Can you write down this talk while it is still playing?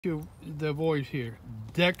The voice here,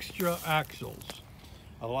 Dextra axles.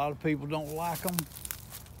 A lot of people don't like them,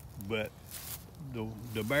 but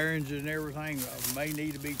the bearings and everything may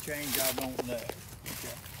need to be changed. I don't know.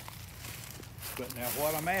 Okay. But now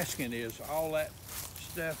what I'm asking is all that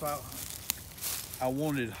stuff I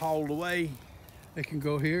wanted hauled away. They can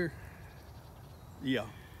go here. Yeah,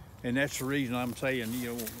 and that's the reason I'm saying,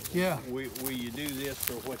 you know, yeah, will you do this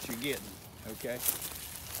for what you're getting? Okay.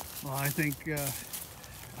 Well, I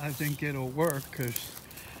think it'll work because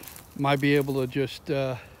might be able to just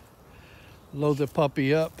load the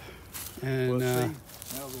puppy up and. Well, see,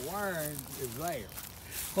 now the wiring is there.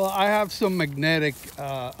 Well, I have some magnetic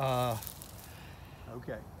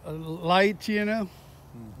lights, you know,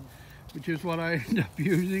 which is what I end up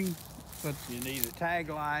using. But you need a tag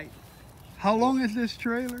light. How long is this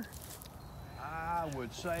trailer? I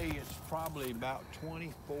would say it's probably about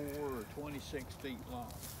 24 or 26 feet long.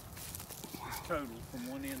 Total from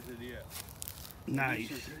one end to the other. Nice.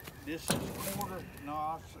 This is quarter,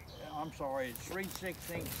 no, I'm sorry, it's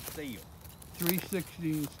 3/16 steel.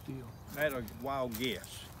 3/16 steel. That's a wild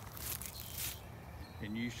guess.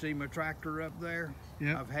 And you see my tractor up there?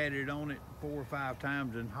 Yeah. I've had it on it 4 or 5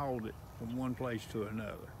 times and hauled it from one place to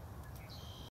another.